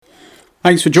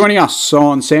Thanks for joining us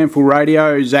on SANFL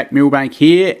Radio. Zach Milbank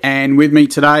here, and with me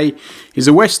today is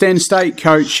the West End State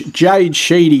coach Jade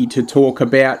Sheedy to talk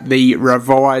about the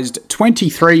revised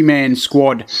 23-man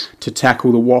squad to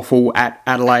tackle the Waffle at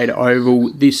Adelaide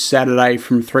Oval this Saturday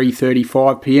from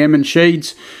 3:35pm. And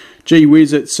Sheeds, gee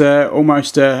whiz, it's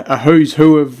almost a who's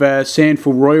who of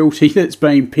SANFL royalty that's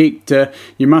been picked.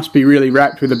 You must be really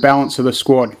wrapped with the balance of the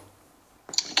squad.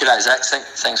 G'day, Zach.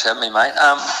 Thanks for having me, mate.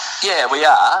 Yeah, we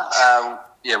are.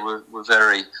 We're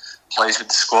very pleased with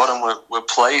the squad, and we're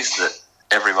pleased that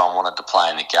everyone wanted to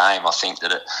play in the game. I think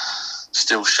that it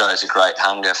still shows a great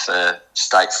hunger for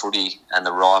state footy and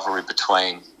the rivalry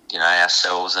between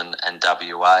ourselves and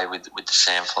WA with the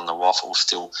SANFL and the Waffle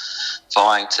still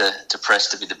vying to press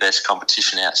to be the best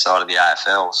competition outside of the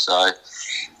AFL. So,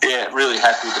 yeah, really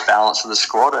happy with the balance of the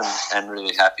squad and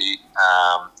really happy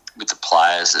with the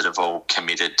players that have all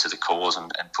committed to the cause and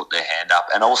put their hand up,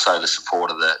 and also the support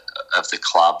of the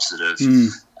clubs that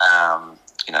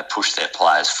have pushed their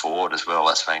players forward as well.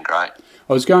 That's been great.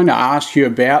 I was going to ask you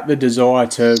about the desire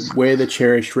to wear the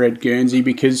cherished red Guernsey,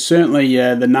 because certainly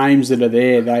the names that are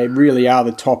there, they really are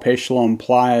the top echelon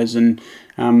players, and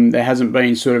there hasn't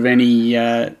been sort of any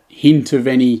hint of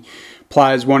any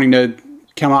players wanting to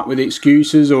come up with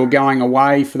excuses or going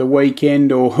away for the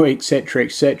weekend or etc.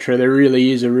 etc. There really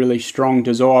is a really strong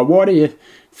desire. Why do you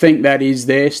think that is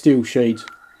there still, Sheeds?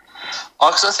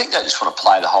 Because I think they just want to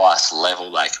play the highest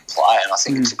level they can play, and I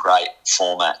think it's a great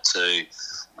format to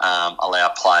allow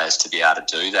players to be able to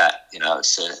do that.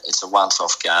 It's a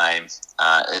once-off game.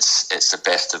 It's the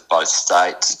best of both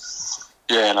states.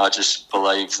 Yeah, and I just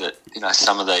believe that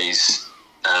some of these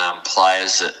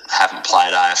players that haven't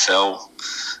played AFL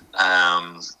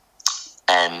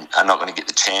and are not going to get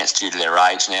the chance due to their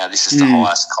age now. This is the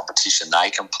highest competition they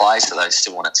can play, so they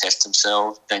still want to test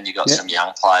themselves. Then you've got some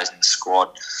young players in the squad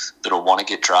that will want to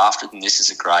get drafted, and this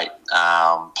is a great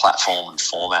platform and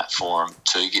format for them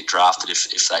to get drafted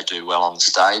if they do well on the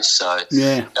stage. So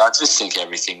I just think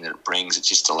everything that it brings, it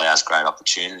just allows great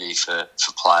opportunity for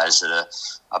players that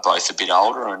are both a bit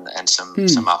older and some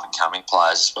up-and-coming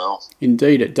players as well.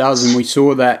 Indeed, it does, and we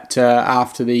saw that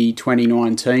after the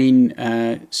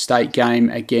 2019 state game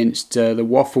against the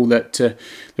Waffle, that there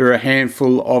were a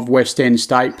handful of West End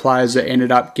State players that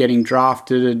ended up getting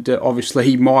drafted.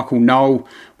 Obviously, Michael Noel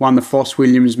won the Foss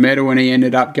Williams medal, and he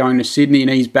ended up going to Sydney,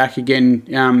 and he's back again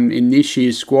in this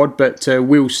year's squad. But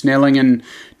Will Snelling and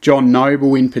John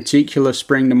Noble in particular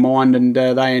spring to mind, and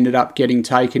they ended up getting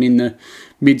taken in the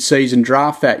mid-season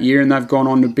draft that year, and they've gone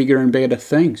on to bigger and better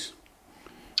things.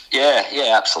 Yeah,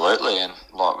 absolutely. And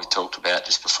like we talked about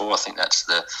just before, I think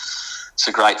it's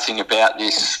a great thing about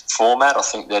this format. I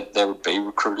think that there would be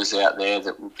recruiters out there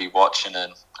that would be watching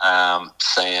and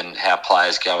seeing how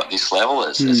players go at this level.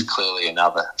 It's clearly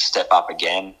another step up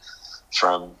again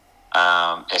from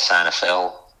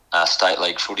SANFL State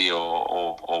League footy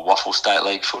or Waffle State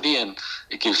League footy, and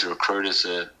it gives the recruiters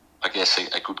a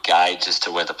good gauge as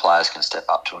to whether players can step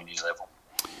up to a new level.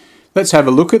 Let's have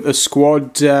a look at the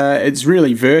squad. It's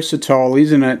really versatile,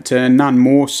 isn't it? None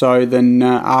more so than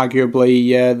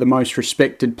arguably the most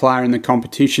respected player in the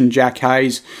competition, Jack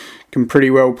Hayes, can pretty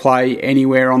well play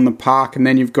anywhere on the park. And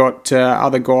then you've got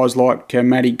other guys like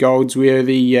Matty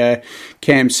Goldsworthy,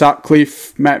 Cam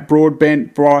Sutcliffe, Matt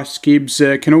Broadbent, Bryce Gibbs,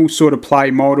 can all sort of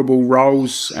play multiple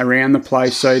roles around the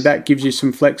place. So that gives you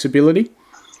some flexibility.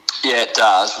 Yeah, it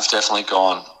does. We've definitely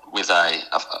gone with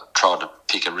I've tried to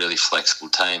pick a really flexible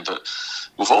team, but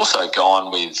we've also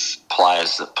gone with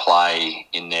players that play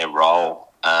in their role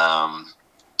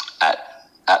at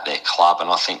their club, and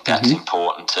I think that's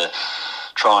important to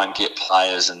try and get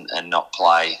players and not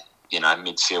play,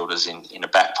 midfielders in a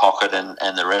back pocket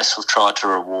and the rest. We've tried to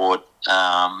reward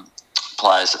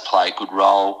players that play a good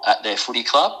role at their footy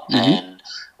club, and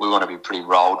we want to be pretty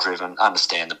role-driven,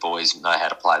 understand the boys know how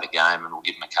to play the game, and we'll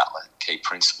give them a couple of key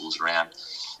principles around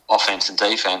offence and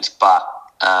defence. But,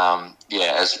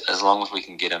 as long as we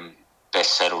can get them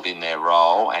best settled in their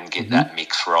role and get that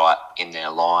mix right in their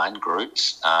line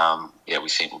groups, we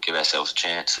think we'll give ourselves a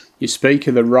chance. You speak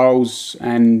of the roles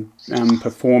and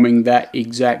performing that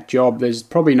exact job. There's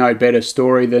probably no better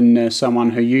story than someone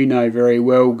who you know very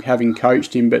well, having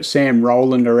coached him, but Sam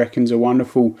Rowland, I reckon, is a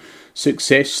wonderful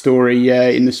success story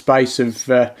in the space of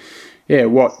 2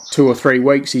 or 3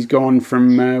 weeks. He's gone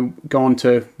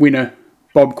to win a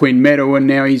Bob Quinn medal, and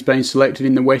now he's been selected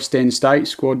in the West End State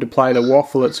squad to play the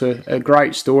Waffle. It's a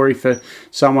great story for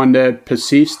someone to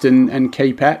persist and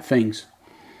keep at things.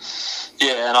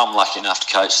 Yeah, and I'm lucky enough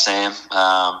to coach Sam.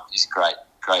 He's a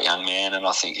great young man, and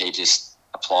I think he just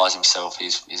applies himself.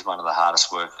 He's one of the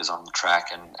hardest workers on the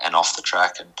track and off the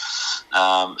track,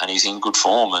 and he's in good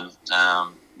form. And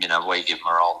we give him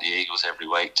a roll at the Eagles every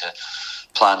week to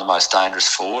play in the most dangerous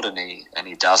forward, and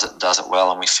he does it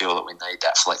well. And we feel that we need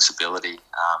that flexibility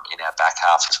in our back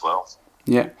half as well.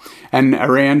 Yeah, and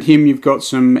around him you've got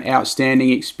some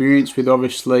outstanding experience with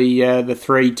obviously the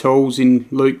three tools in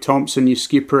Luke Thompson, your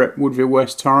skipper at Woodville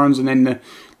West Torrens, and then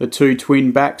the two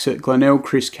twin backs at Glenelg,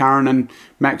 Chris Curran and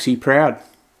Maxie Proud.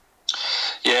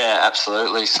 Yeah,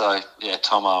 absolutely. So, yeah,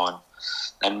 Tomo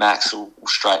and Max will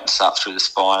straighten us up through the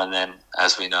spine, and then,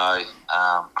 as we know,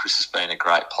 Chris has been a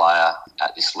great player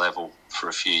at this level for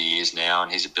a few years now,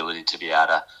 and his ability to be able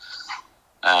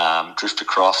to drift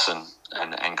across and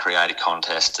create a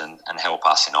contest and help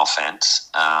us in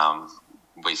offence,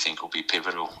 we think will be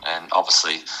pivotal. And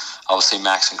obviously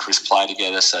Max and Chris play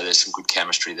together, so there's some good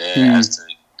chemistry there,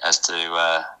 as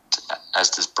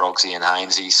does Brogsy and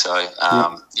Hainsey. So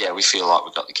we feel like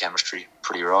we've got the chemistry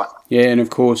pretty right. Yeah, and of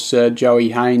course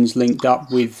Joey Haynes linked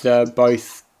up with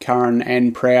both Curran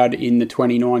and Proud in the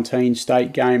 2019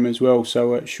 state game as well,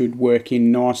 so it should work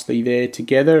in nicely there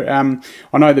together.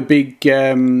 I know the big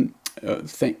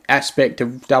aspect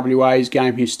of WA's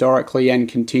game historically and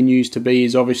continues to be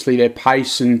is obviously their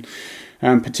pace, and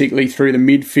particularly through the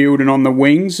midfield and on the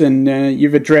wings, and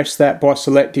you've addressed that by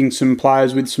selecting some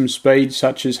players with some speed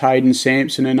such as Hayden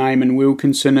Sampson and Eamon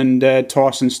Wilkinson, and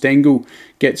Tyson Stengel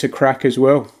gets a crack as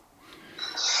well.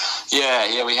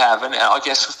 Yeah, we have, and I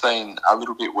guess we've been a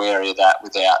little bit wary of that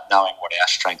without knowing what our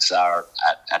strengths are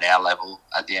at our level.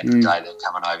 At the end of the day, they're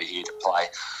coming over here to play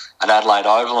at Adelaide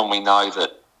Oval, and we know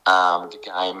that the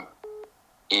game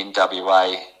in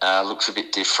WA looks a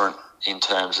bit different in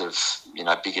terms of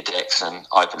bigger decks and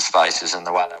open spaces and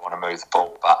the way they want to move the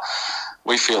ball. But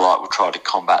we feel like we'll try to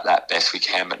combat that best we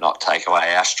can, but not take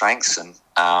away our strengths. And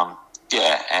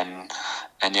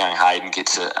and young Hayden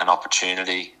gets an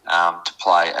opportunity to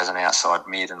play as an outside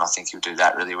mid, and I think he'll do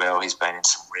that really well. He's been in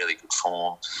some really good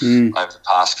form over the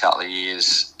past couple of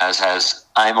years, as has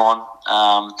Amon.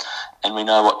 And we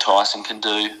know what Tyson can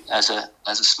do as a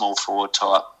small forward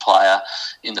type player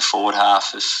in the forward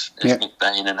half, as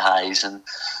McBean and Hayes and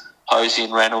Hosey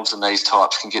and Reynolds and these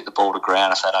types can get the ball to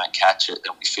ground. If they don't catch it,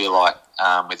 then we feel like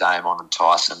with Amon and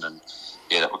Tyson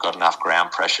that we've got enough ground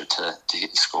pressure to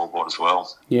hit the scoreboard as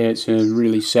well. Yeah, it's a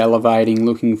really salivating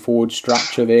looking forward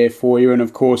structure there for you. And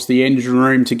of course the engine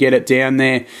room to get it down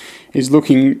there is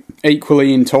looking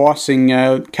equally enticing.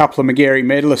 A couple of Magarey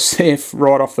medalists there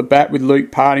right off the bat with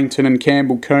Luke Partington and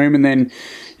Campbell Coombe, and then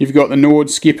you've got the Nord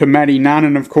skipper Matty Nunn,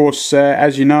 and of course,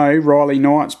 as you know, Riley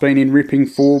Knight's been in ripping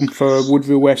form for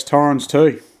Woodville West Torrens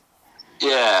too.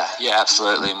 Yeah,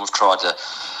 absolutely, and we've tried to,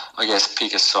 I guess,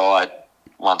 pick a side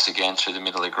once again through the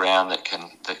middle of the ground that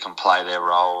can play their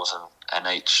roles, and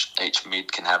each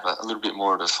mid can have a little bit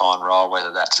more of a defined role,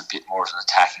 whether that's a bit more of an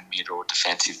attacking mid or a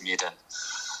defensive mid, and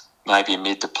maybe a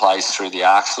mid that plays through the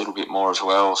arcs a little bit more as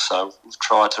well. So we've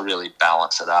tried to really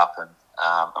balance it up,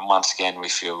 and once again we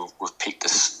feel we've picked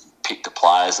the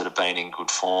players that have been in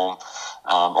good form.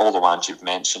 All the ones you've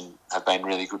mentioned have been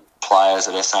really good players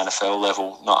at SANFL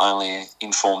level, not only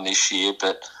in form this year,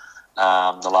 but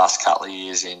the last couple of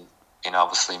years in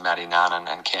obviously Matty Nunn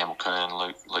and Campbell Coombe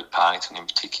and Luke Partington in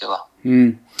particular.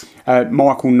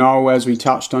 Michael Noel, as we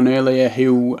touched on earlier,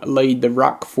 he'll lead the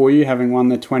ruck for you, having won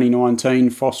the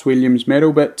 2019 Foss Williams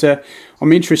medal. But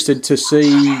I'm interested to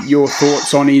see your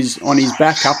thoughts on his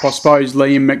backup. I suppose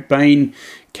Liam McBean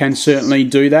can certainly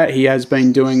do that. He has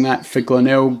been doing that for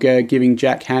Glenelg, giving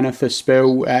Jack Hanneth a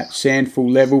spell at Sandful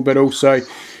level, but also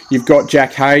you've got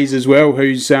Jack Hayes as well,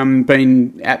 who's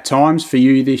been at times for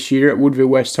you this year at Woodville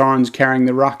West Torrens carrying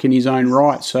the ruck in his own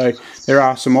right. So there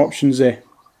are some options there.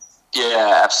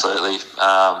 Yeah, absolutely.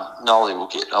 Nolly will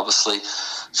get obviously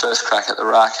first crack at the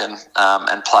ruck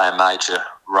and play a major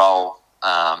role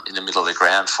in the middle of the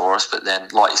ground for us. But then,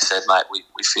 like you said, mate,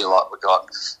 we feel like we've got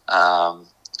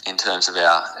in terms of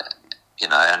our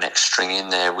next string in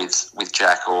there with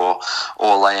Jack or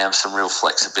Liam, some real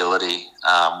flexibility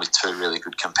with two really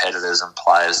good competitors and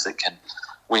players that can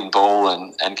win ball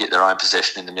and get their own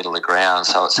possession in the middle of the ground.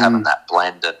 So it's having that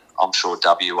blend, and I'm sure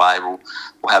WA will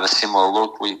have a similar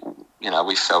look. We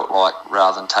felt like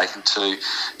rather than taking two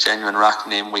genuine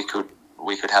ruckmen, we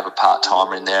could have a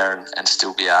part-timer in there and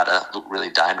still be able to look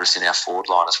really dangerous in our forward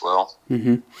line as well.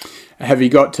 Mm-hmm. Have you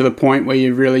got to the point where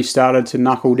you've really started to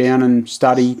knuckle down and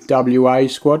study WA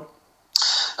squad?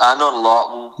 Not a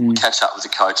lot. We'll catch up with the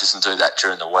coaches and do that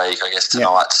during the week. I guess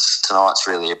tonight's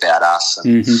really about us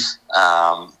and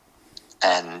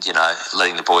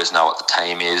letting the boys know what the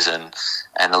team is and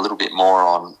a little bit more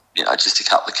on just a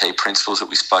couple of key principles that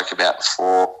we spoke about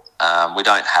before. We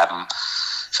don't have them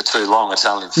for too long. It's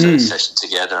only the third session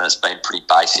together, and it's been pretty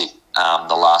basic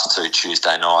the last 2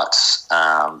 Tuesday nights.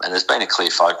 And there's been a clear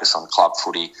focus on club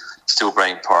footy still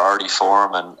being priority for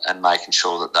them, and making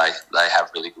sure that they have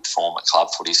really good form at club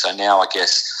footy. So now, I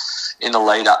guess, in the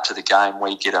lead up to the game,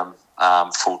 we get them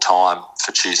full time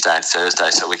for Tuesday and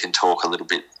Thursday, so we can talk a little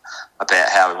bit about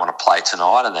how we want to play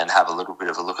tonight, and then have a little bit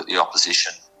of a look at the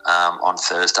opposition on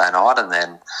Thursday night, and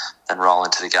then roll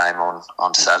into the game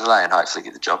on Saturday and hopefully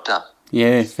get the job done.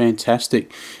 Yeah,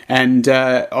 fantastic. And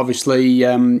obviously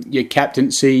your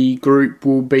captaincy group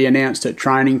will be announced at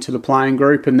training to the playing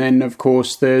group, and then of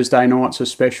course Thursday night's a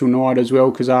special night as well,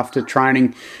 because after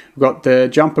training we've got the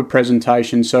jumper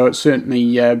presentation, so it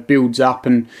certainly builds up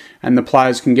and the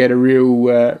players can get a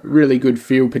really good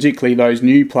feel, particularly those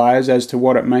new players, as to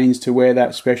what it means to wear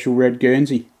that special red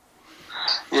Guernsey.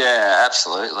 Yeah,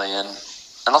 absolutely. And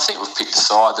I think we've picked a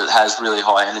side that has really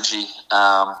high energy.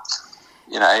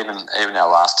 Even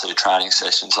our last 2 training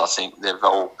sessions, I think they've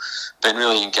all been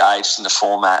really engaged in the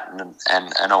format,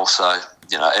 and also,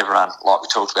 everyone, like we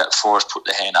talked about before, has put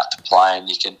their hand up to play, and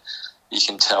you can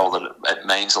tell that it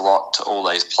means a lot to all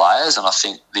these players. And I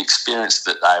think the experience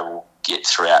that they will get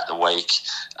throughout the week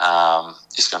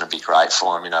is going to be great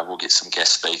for them. We'll get some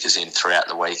guest speakers in throughout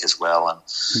the week as well, and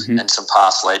some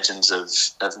past legends of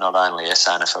not only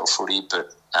SANFL footy,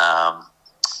 but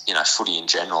footy in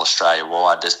general,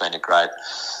 Australia-wide. There's been a great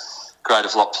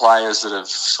of lot of players that have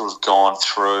sort of gone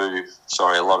through,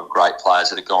 a lot of great players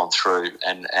that have gone through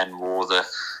and wore the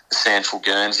SANFL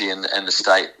Guernsey and the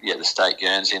state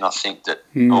Guernsey, and I think that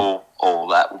all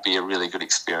that will be a really good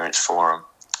experience for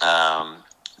them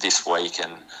this week.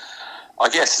 And I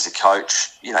guess as a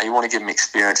coach, you want to give them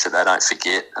experience that they don't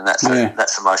forget, and that's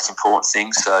the most important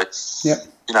thing. So,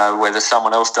 whether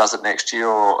someone else does it next year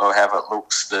or how it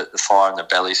looks, the fire in the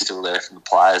belly is still there from the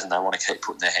players, and they want to keep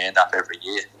putting their hand up every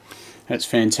year. That's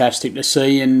fantastic to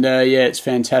see, and it's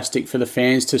fantastic for the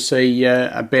fans to see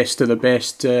a best of the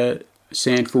best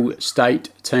SANFL state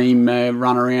team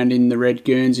run around in the red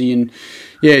Guernsey and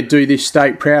do this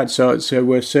state proud. So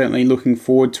we're certainly looking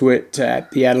forward to it at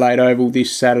the Adelaide Oval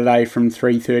this Saturday from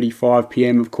 3:35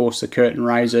 p.m. Of course, the curtain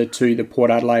raiser to the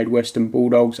Port Adelaide Western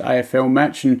Bulldogs AFL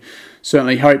match, and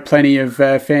certainly hope plenty of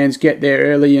fans get there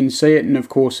early and see it. And of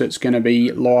course, it's going to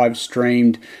be live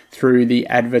streamed through the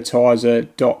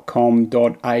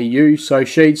advertiser.com.au. So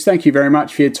Sheeds, thank you very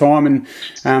much for your time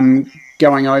and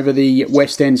going over the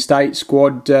West End State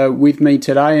squad with me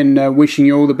today, and wishing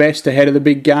you all the best ahead of the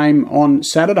big game on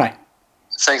Saturday.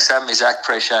 Thanks for having me, Zach.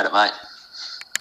 Appreciate it, mate.